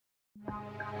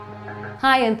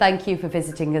Hi, and thank you for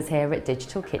visiting us here at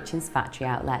Digital Kitchens Factory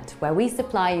Outlet, where we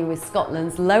supply you with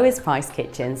Scotland's lowest priced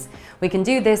kitchens. We can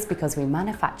do this because we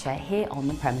manufacture here on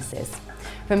the premises.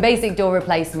 From basic door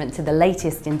replacement to the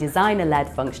latest in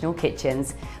designer-led functional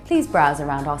kitchens, please browse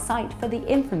around our site for the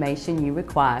information you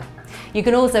require. You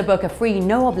can also book a free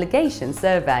no-obligation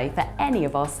survey for any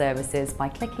of our services by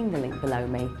clicking the link below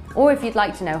me. Or if you'd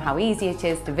like to know how easy it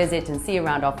is to visit and see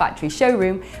around our factory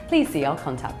showroom, please see our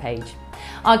contact page.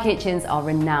 Our kitchens are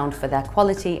renowned for their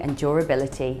quality and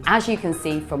durability, as you can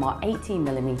see from our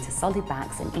 18mm solid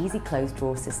backs and easy close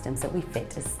drawer systems that we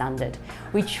fit as standard.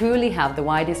 We truly have the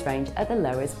widest range at the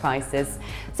lowest prices.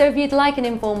 So if you'd like an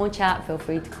informal chat, feel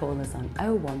free to call us on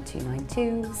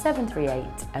 01292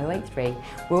 738 083.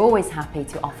 We're always happy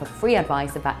to offer free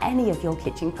advice about any of your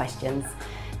kitchen questions.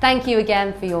 Thank you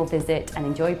again for your visit and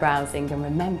enjoy browsing, and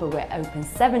remember we're open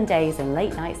 7 days and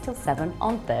late nights till 7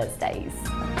 on Thursdays.